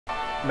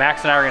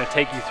Max and I are going to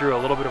take you through a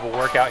little bit of a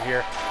workout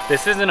here.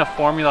 This isn't a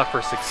formula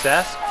for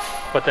success,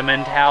 but the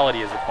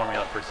mentality is a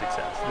formula for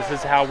success. This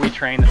is how we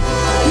train.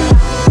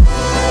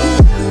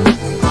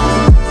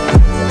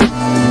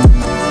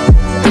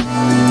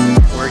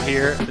 We're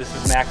here. This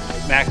is Max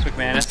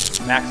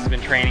McManus. Max has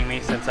been training me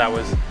since I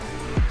was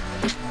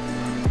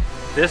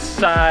this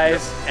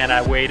size, and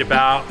I weighed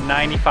about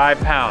 95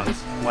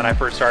 pounds when I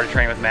first started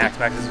training with Max.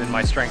 Max has been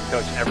my strength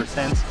coach ever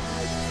since.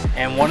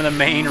 And one of the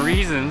main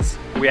reasons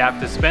we have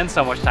to spend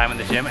so much time in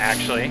the gym,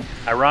 actually,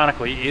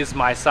 ironically, is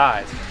my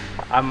size.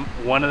 I'm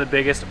one of the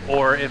biggest,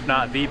 or if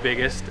not the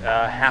biggest,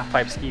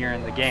 half-pipe skier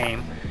in the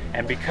game.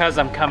 And because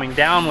I'm coming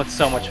down with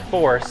so much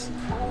force,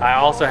 I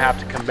also have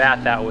to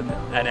combat that with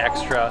an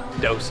extra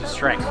dose of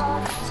strength.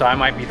 So I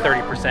might be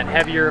 30%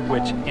 heavier,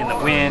 which in the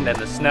wind and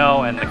the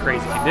snow and the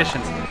crazy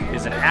conditions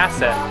is an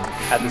asset.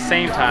 At the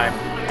same time,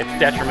 it's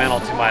detrimental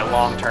to my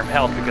long-term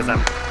health because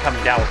I'm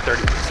coming down with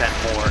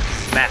 30% more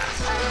mass.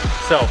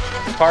 So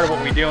part of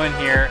what we do in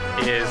here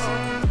is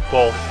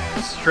both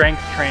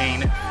strength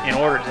train in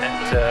order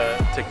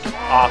to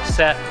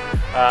offset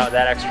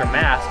that extra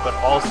mass, but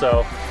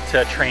also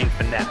to train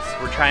finesse.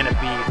 We're trying to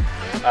be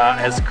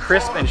as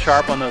crisp and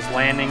sharp on those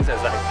landings as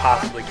I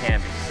possibly can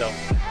be. So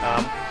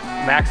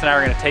Max and I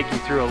are going to take you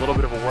through a little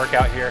bit of a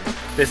workout here.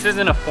 This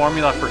isn't a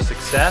formula for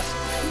success,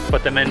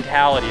 but the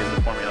mentality is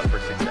the formula for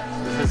success.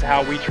 This is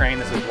how we train.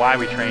 This is why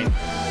we train.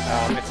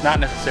 It's not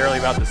necessarily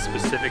about the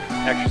specific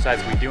exercise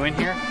we do in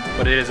here,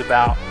 but it is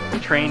about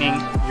training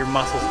your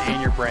muscles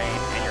and your brain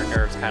and your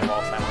nerves kind of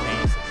all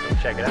simultaneously. So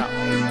check it out.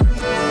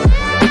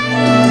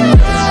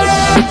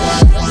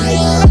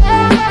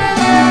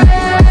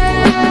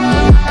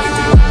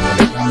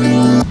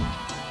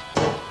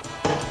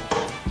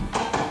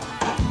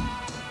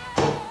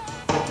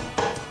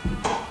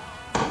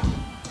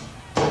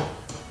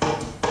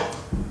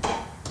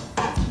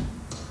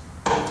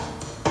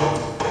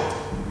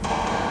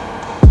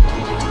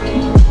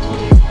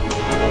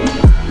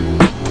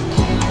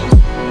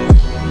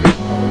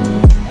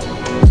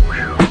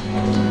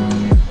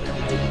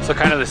 So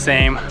kind of the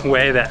same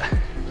way that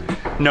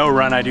no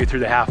run I do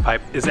through the half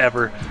pipe is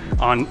ever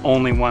on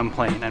only one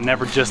plane. I'm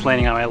never just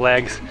landing on my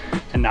legs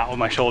and not with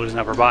my shoulders and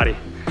upper body.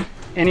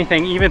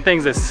 Anything, even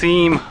things that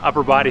seem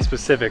upper body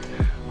specific,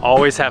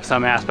 always have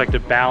some aspect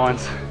of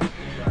balance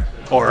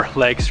or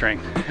leg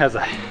strength. As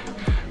I'm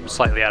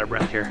slightly out of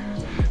breath here,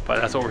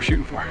 but that's what we're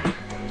shooting for.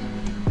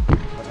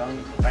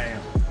 Bam.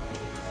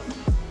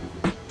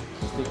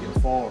 Stick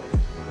it forward.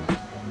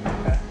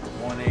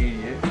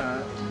 180 every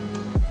time.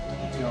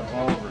 Jump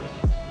over it.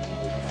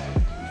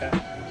 Okay.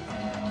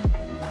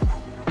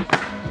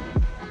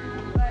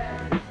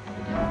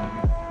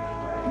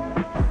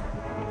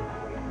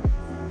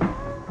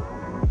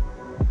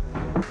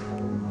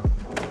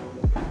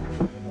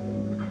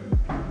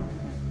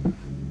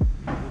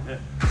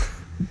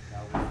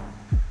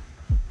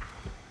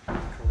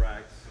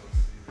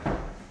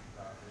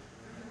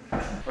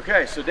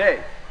 Okay, so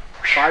Dave,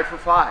 5 for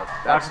 5.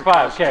 That's 5 for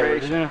 5. Okay, we're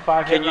doing 5 for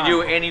 5. Can you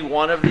do any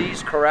one of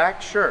these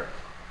correct? Sure.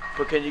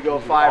 But can you go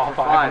 5 for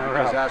 5?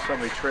 Because that's so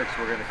many tricks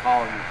we're going to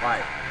call in your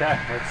fight. Okay,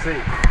 let's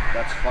see.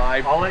 That's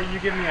 5. I'll let you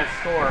give me a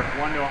score,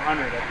 1 to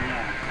 100 at the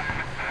end.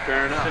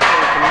 Fair enough. Just so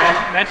we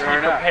can mentally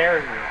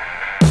prepare here.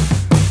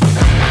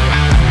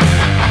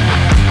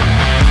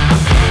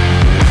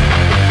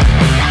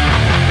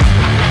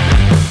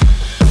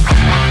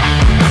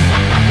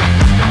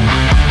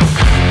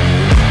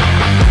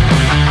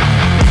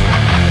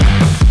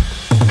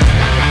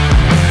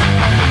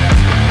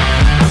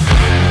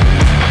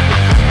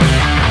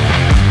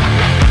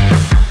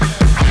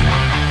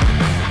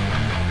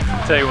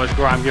 Tell you what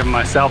score I'm giving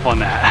myself on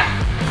that.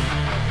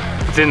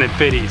 It's in the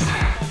 50s.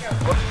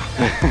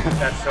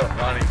 That's so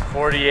funny.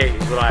 48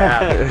 is what I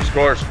have. The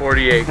score is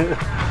 48.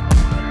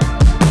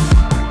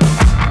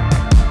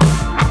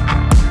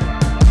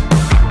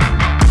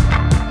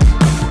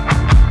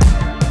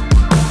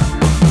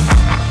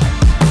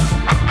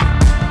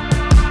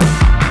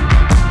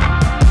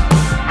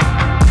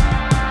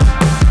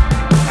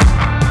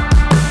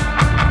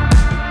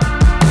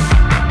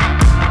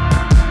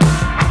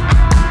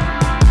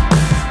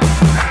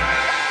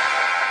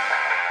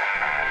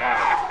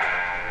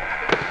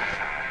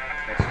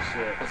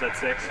 Was that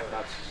 6?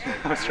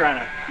 I was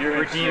trying to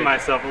redeem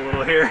myself a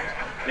little here.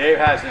 Dave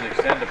has an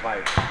extended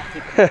pipe.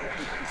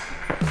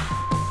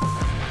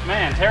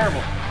 Man,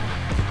 terrible.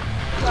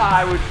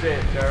 I would say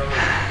it's terrible.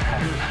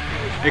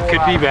 It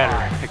could be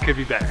better. It could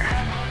be better.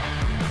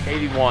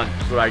 81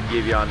 is what I'd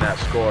give you on that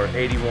score.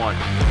 81.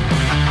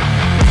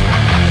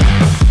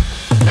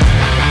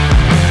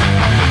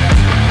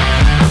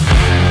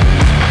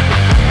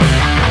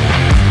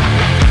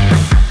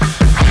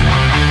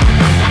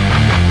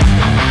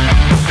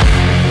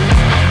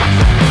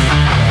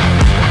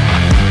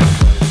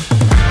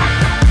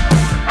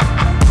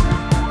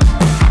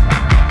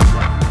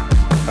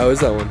 How is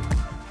that one?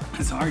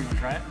 It's hard. You want to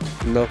try it?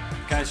 No.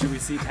 Guys, should we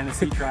see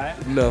Tennessee try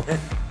it? No.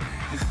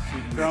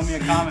 Throw me a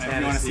comment if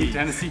you want to see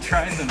Tennessee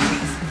try something.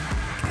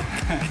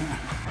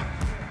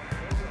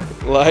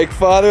 Like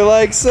father,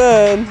 like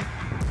son.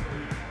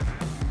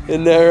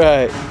 Isn't that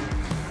right?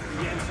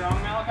 You getting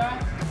strong,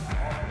 Malachi?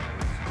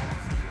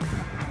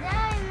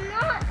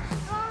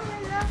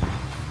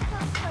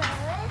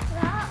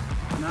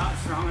 Not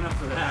strong enough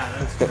for that,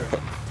 that's true.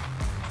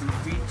 2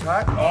 feet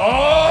tuck.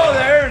 Oh,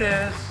 there it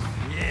is.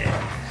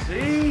 Yeah.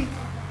 See?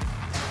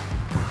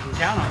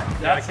 Count on it. You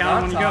gotta That's count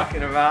on when you go.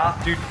 talking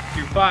about. Do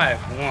 5.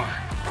 1,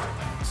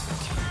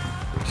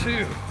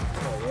 2,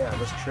 Oh yeah,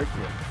 let's trick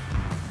you.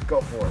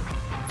 Go for it.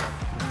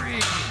 3.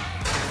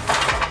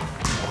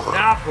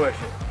 Now push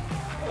it.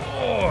 4.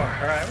 All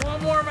right,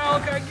 one more,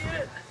 Malachi.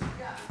 Get it.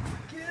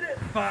 Get it.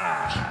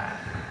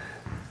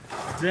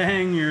 5.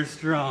 Dang, you're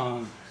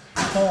strong.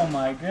 Oh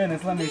my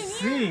goodness, let me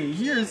see.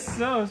 You're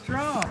so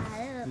strong.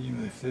 You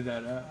lifted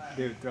that up.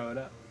 Dude, throw it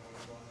up.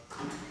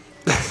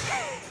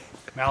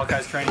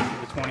 Malachi's training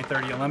for the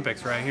 2030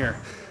 Olympics right here.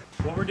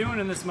 What we're doing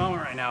in this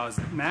moment right now is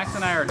Max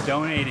and I are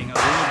donating a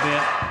little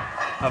bit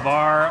of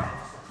our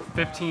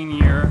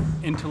 15-year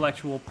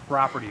intellectual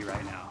property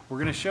right now. We're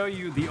gonna show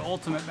you the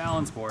ultimate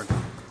balance board,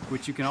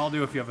 which you can all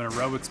do if you have an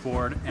aerobics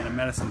board and a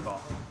medicine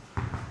ball.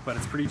 But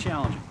it's pretty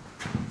challenging.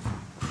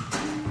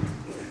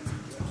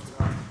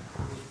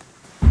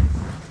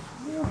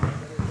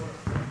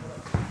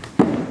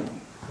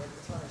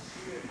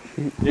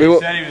 Dave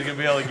said he was going to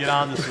be able to get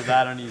on this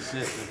without any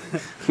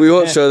assistance. We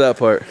won't show that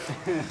part.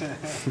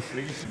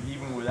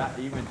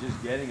 Even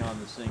just getting on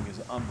this thing is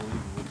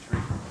unbelievably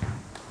tricky.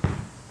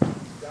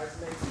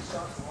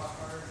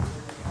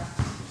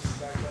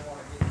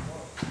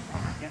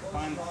 Can't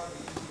find the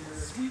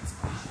sweet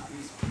spot.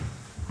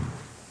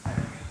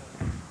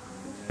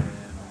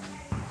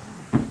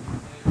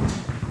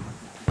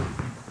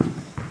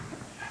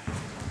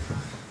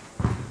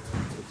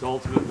 It's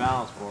ultimate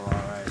balance board, all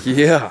right.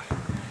 Yeah.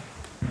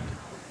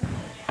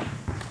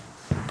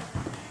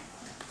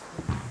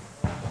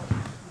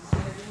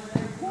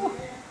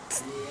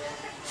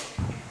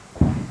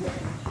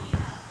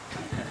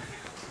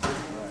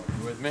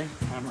 Me?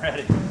 I'm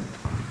ready.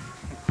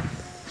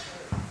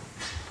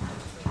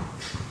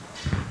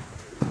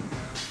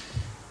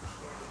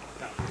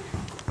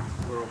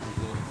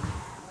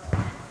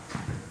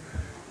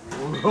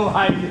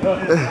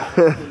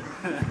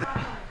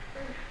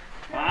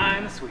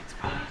 Find the sweet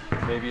spot.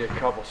 Maybe a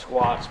couple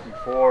squats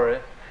before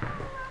it.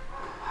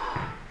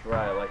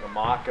 Right, like a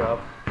mock-up.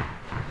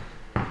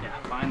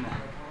 Yeah, find the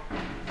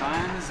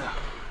zone.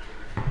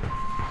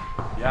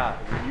 Yeah,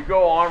 when you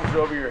go arms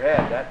over your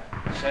head, that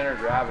center of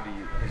gravity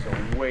is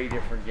a way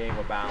different game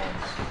of balance.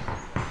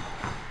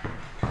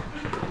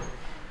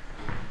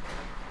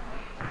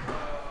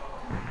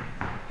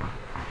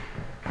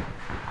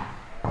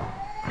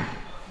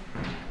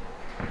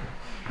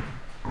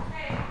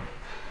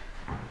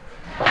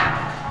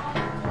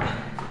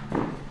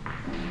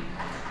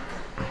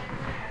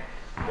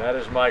 That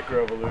is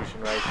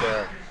microevolution right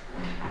there.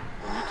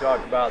 When you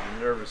talk about the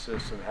nervous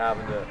system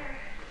having to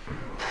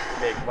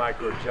make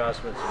micro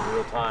adjustments in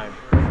real time,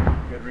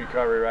 good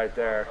recovery right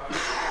there.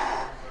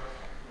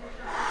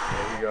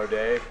 There you go,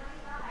 Dave.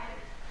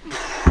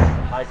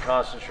 High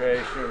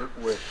concentration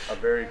with a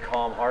very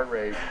calm heart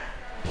rate.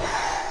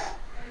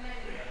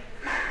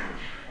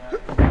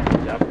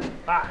 Yep.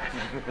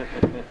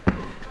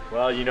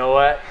 Well, you know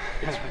what?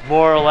 It's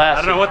more or less.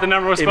 I don't know what the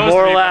number was supposed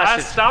to be, but I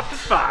stopped at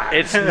 5.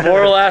 It's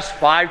more or less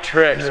 5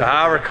 tricks. So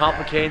however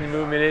complicated the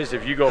movement is,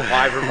 if you go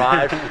 5 for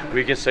 5,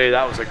 we can say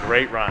that was a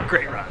great run.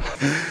 Great run.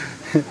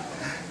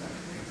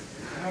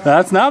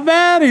 That's not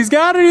bad. He's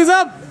got it. He's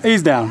up.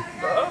 He's down.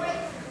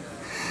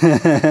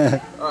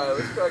 Alright,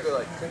 let's try to go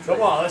like 10 seconds.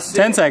 Come on, let's see.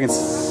 10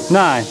 seconds.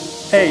 9, 8,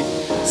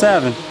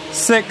 7,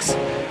 6,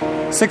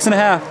 6 and a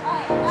half,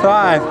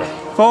 5,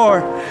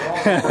 4.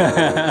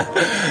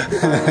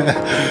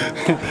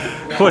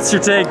 What's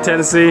your take,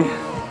 Tennessee?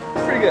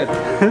 Pretty good.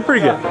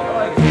 Pretty good.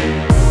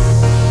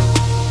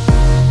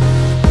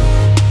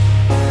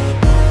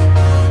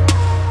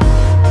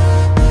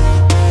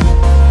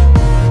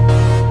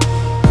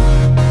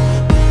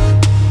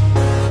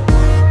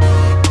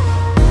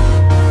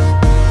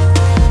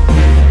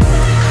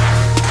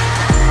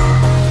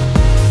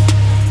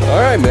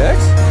 Alright, Max.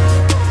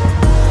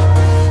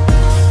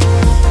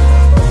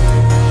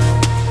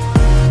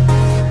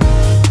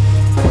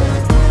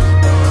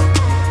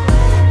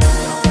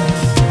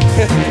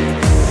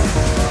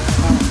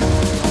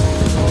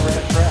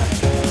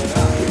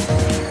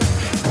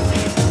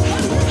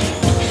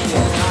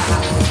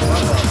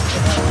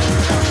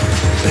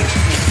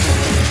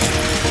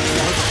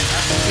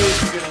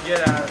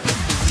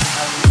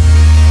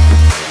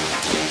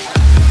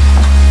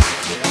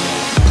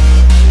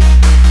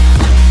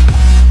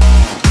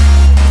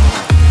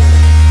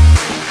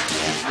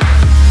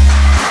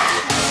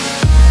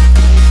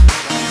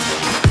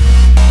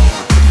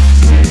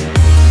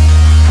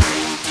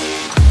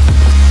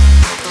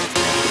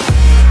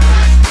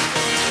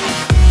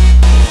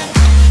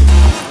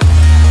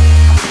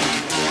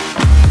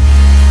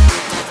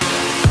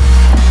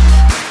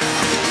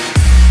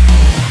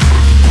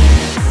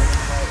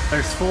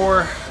 There's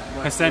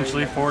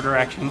essentially four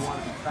directions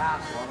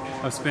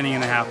of spinning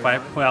in the half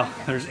pipe. Well,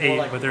 there's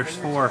 8, but there's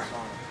 4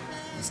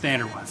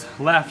 standard ones.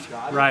 Left,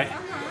 right,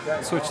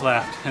 switch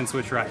left, and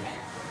switch right.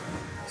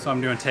 So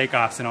I'm doing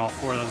takeoffs in all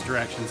 4 of those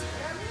directions.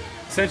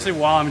 Essentially,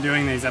 while I'm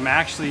doing these, I'm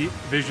actually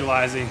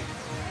visualizing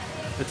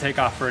the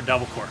takeoff for a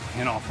double cork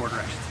in all 4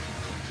 directions.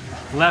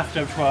 Left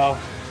of 12,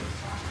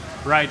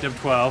 right of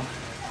 12,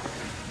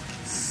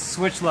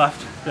 switch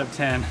left of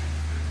 10,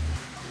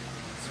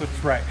 switch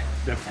right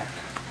of 10.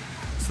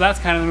 So that's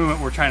kind of the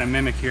movement we're trying to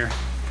mimic here.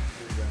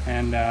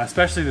 And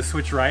especially the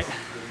switch right.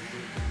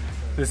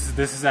 This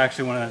is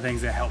actually one of the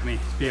things that helped me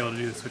be able to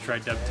do the switch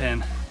right dub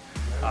 10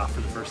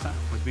 for the first time,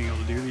 was being able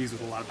to do these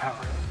with a lot of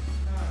power.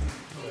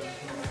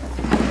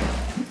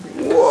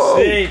 Whoa!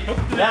 See,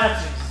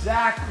 that's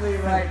exactly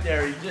right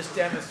there. He just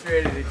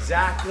demonstrated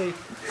exactly.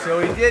 So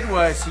what he did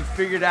was he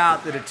figured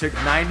out that it took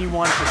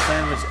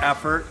 91% of his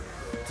effort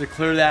to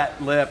clear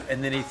that lip,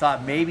 and then he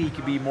thought maybe he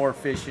could be more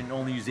efficient and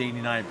only use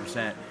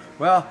 89%.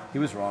 Well, he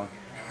was wrong.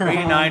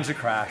 89's a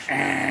crash.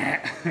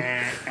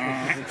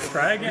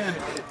 Try again.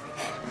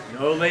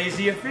 No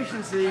lazy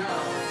efficiency.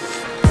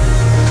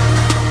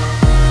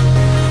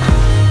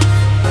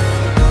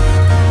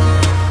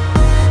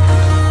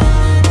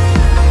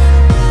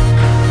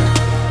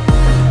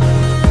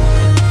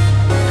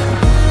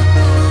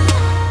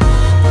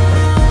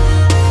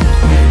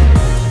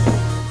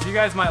 You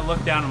guys might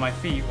look down at my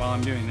feet while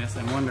I'm doing this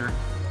and wonder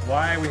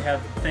why we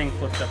have the thing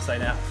flipped upside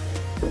down.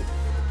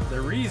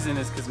 The reason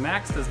is because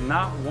Max does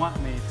not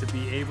want me to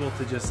be able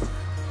to just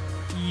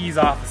ease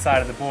off the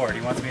side of the board.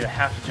 He wants me to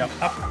have to jump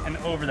up and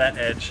over that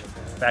edge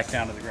back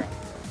down to the ground.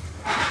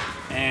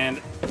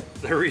 And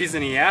the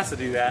reason he has to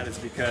do that is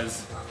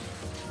because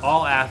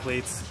all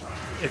athletes,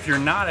 if you're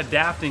not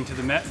adapting to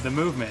the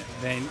movement,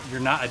 then you're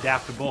not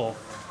adaptable,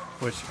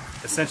 which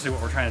essentially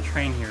what we're trying to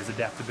train here is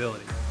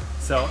adaptability.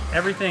 So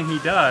everything he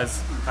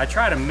does, I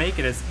try to make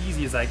it as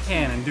easy as I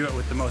can and do it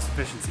with the most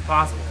efficiency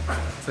possible.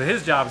 So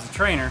his job as a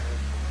trainer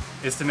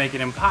is to make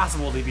it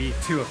impossible to be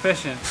too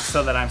efficient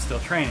so that I'm still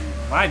training.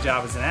 My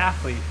job as an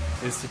athlete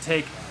is to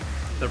take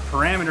the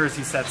parameters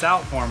he sets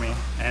out for me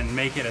and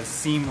make it as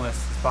seamless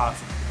as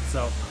possible.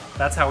 So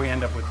that's how we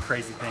end up with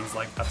crazy things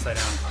like upside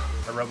down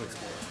aerobics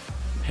boards.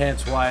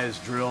 Hence why his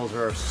drills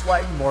are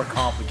slightly more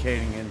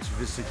complicated and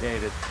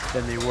sophisticated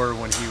than they were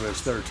when he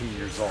was 13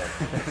 years old.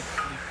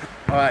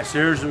 All right, so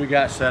here's what we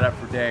got set up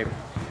for Dave.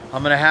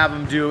 I'm gonna have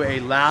him do a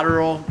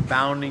lateral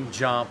bounding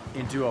jump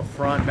into a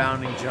front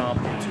bounding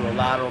jump into a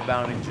lateral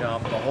bounding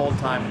jump the whole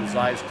time with his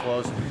eyes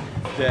closed.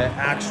 The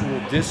actual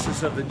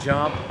distance of the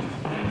jump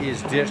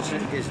is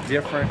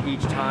different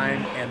each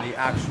time, and the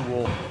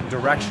actual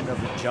direction of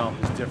the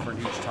jump is different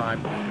each time.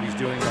 He's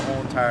doing the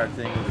whole entire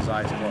thing with his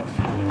eyes closed.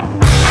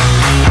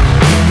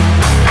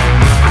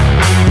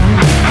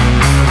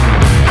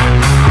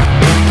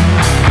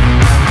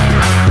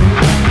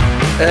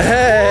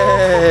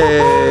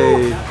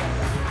 Hey!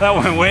 That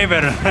went way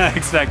better than I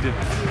expected.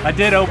 I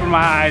did open my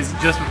eyes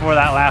just before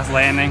that last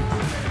landing,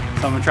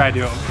 so I'm gonna try to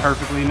do it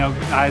perfectly, no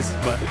eyes,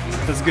 but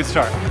that's a good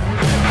start.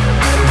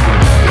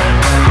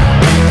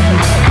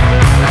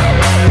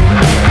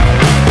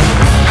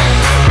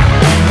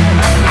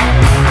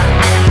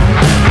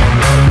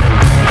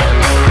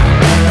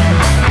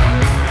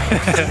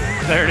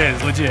 There it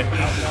is, legit.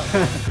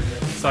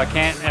 So I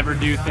can't ever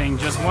do things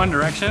just one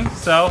direction,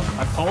 so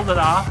I pulled it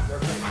off,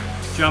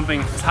 jumping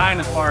as high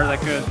and as far as I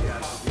could,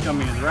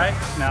 jumping to the right.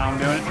 Now I'm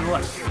doing it to the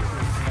left.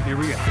 Here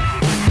we go.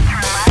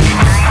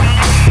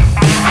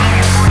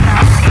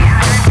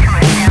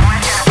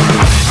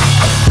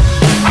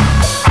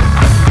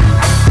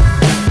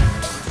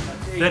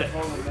 Did it.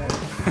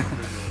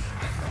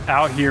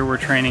 Out here we're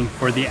training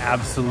for the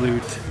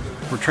absolute,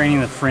 we're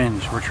training the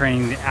fringe. We're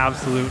training the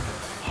absolute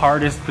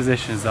hardest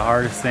positions, the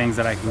hardest things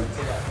that I can,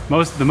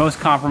 the most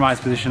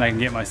compromised position I can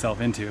get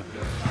myself into.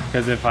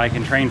 Because if I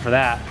can train for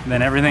that,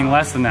 then everything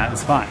less than that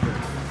is fine.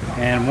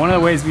 And one of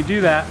the ways we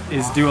do that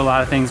is do a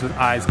lot of things with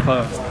eyes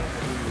closed.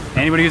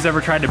 Anybody who's ever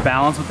tried to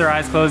balance with their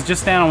eyes closed,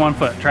 just stand on one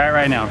foot. Try it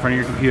right now in front of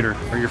your computer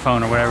or your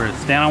phone or whatever it is.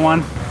 Stand on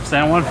one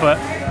foot,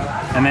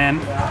 and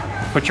then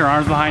put your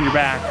arms behind your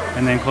back,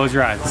 and then close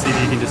your eyes. See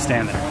if you can just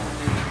stand there.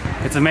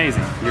 It's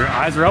amazing. Your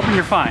eyes are open,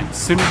 you're fine.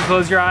 As soon as you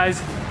close your eyes,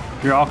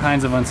 you're all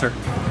kinds of uncertain.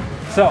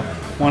 So,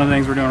 one of the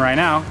things we're doing right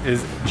now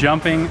is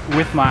jumping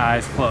with my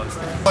eyes closed.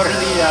 What are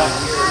the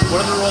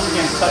rules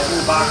against touching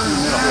the box in the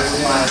middle?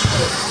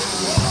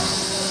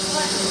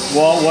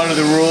 Well, what are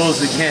the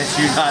rules against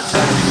you not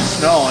touching the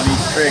snow on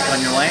each trick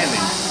on your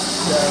landing?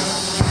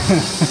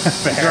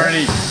 Is there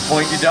any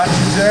point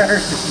deductions there?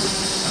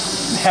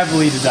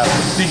 Heavily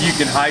deducted. Think you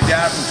can hide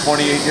that from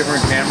 28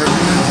 different cameras?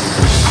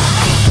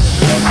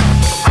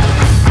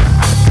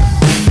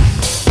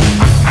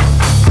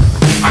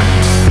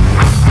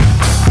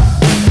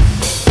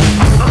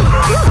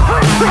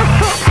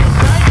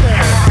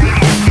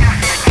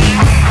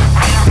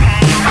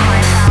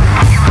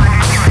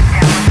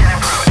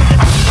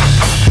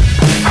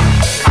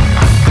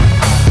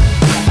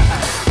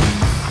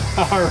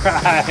 All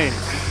right,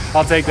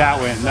 I'll take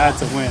that win.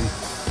 That's a win.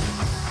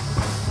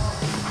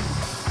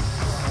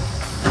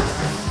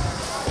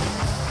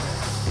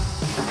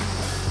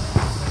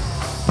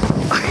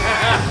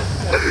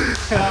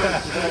 You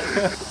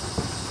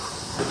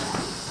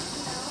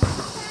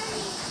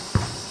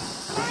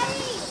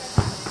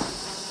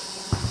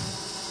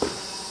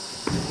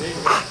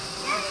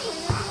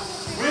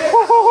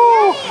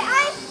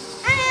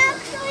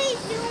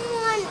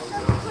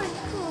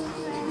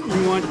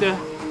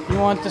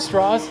want the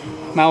straws?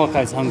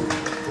 Malachi's hungry.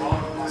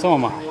 So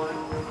am I. You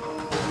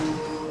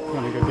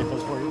want me to go get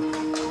those for you?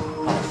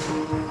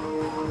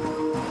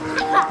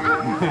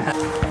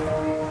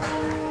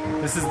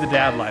 This is the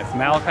dad life.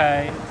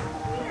 Malachi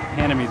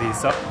handed me these.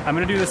 So I'm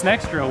gonna do this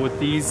next drill with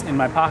these in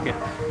my pocket.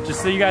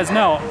 Just so you guys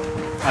know,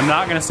 I'm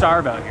not gonna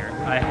starve out here.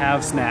 I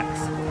have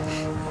snacks.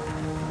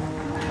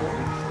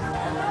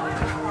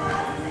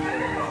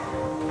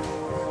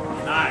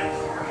 Nice.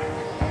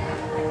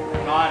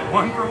 God,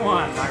 1 for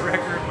 1. My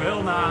record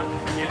will not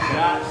get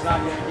better. It's not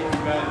going to get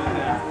any better than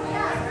that.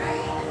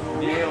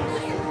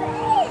 Nails.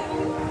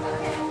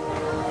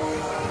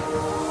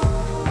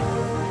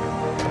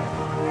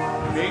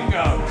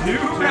 Bingo.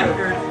 New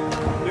record.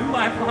 New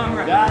lifelong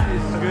record. That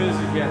is as good as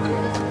it gets.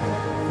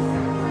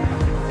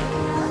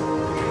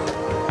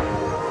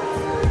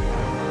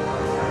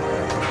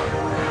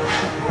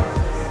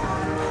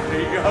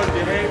 There you go,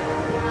 Dave.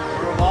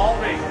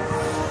 Revolving.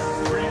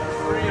 3 for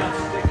 3 on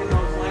sticking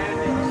those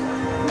landings.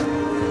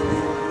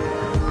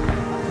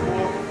 4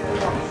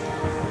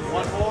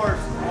 for 4.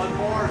 One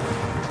more.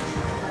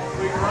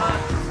 Quick run.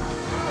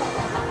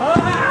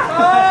 Oh!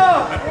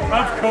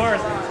 Of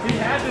course. He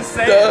had to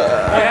say it.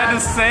 He had to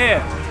say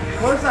it. Of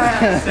course I had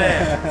to say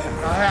it.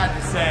 I had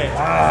to say it.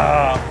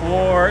 Ah,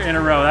 4 in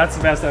a row. That's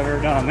the best I've ever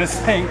done on this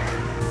thing.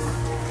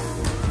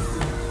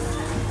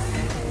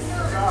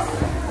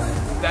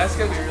 That's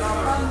gonna be really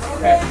fun.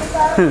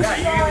 Yeah,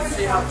 you even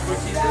see how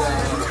twitchy this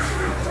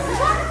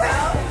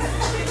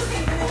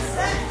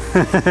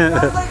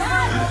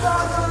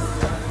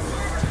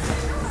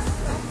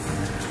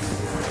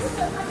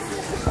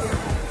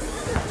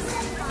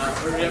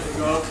hurry up and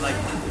go up, like,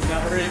 you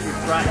gotta hurry up and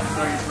front,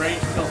 so your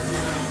brain's still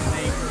thinking.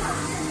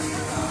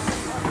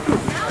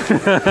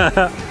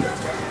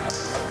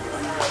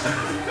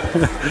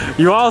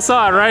 You all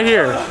saw it right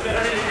here.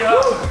 There you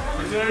go.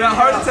 That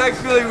heart attack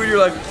feeling when you're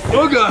like,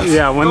 oh gosh.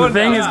 Yeah, when the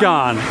thing is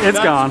gone, it's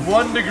gone.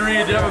 1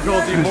 degree of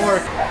difficulty more.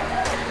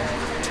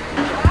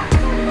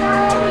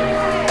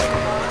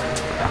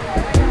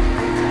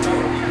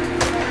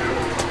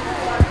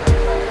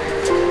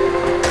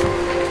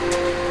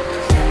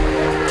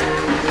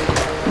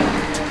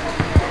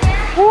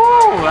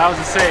 Woo, that was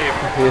a save.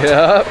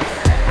 Yep.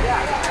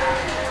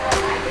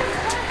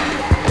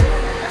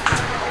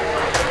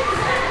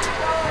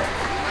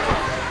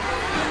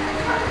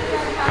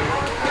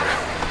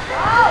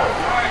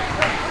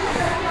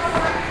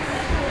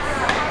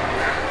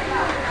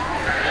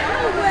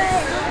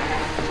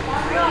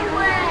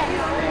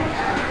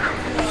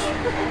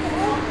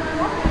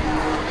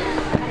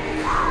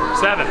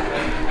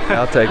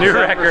 I'll take New it.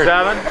 record.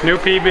 7. New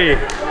PB.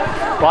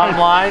 Bottom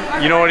line,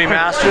 you know what he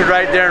mastered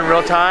right there in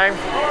real time?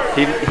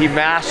 He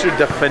mastered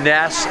the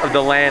finesse of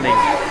the landing.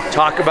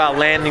 Talk about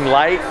landing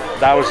light,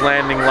 that was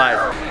landing light.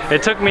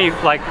 It took me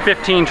like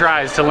 15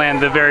 tries to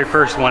land the very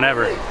first one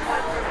ever.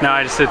 Now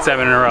I just did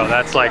 7 in a row.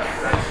 That's like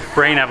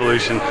brain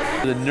evolution.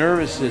 The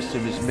nervous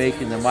system is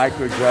making the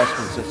micro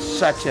adjustments at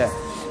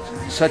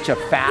such a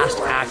fast,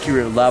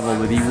 accurate level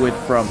that he went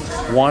from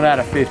 1 out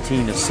of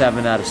 15 to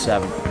 7 out of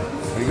 7.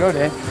 There you go,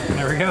 Dave.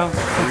 There we go.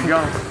 There we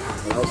go.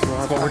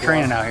 That's what we're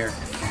training out here.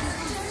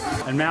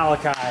 And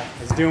Malachi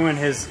is doing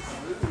his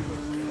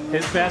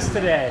best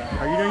today.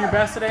 Are you doing your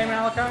best today,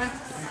 Malachi?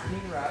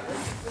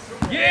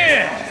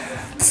 Yeah!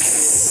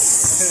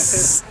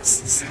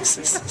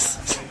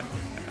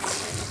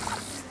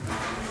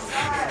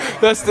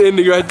 That's the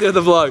ending right there of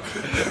the vlog.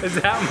 Is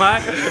that my?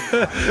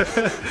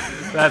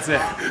 That's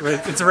it.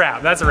 It's a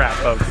wrap. That's a wrap,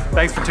 folks.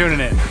 Thanks for tuning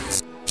in.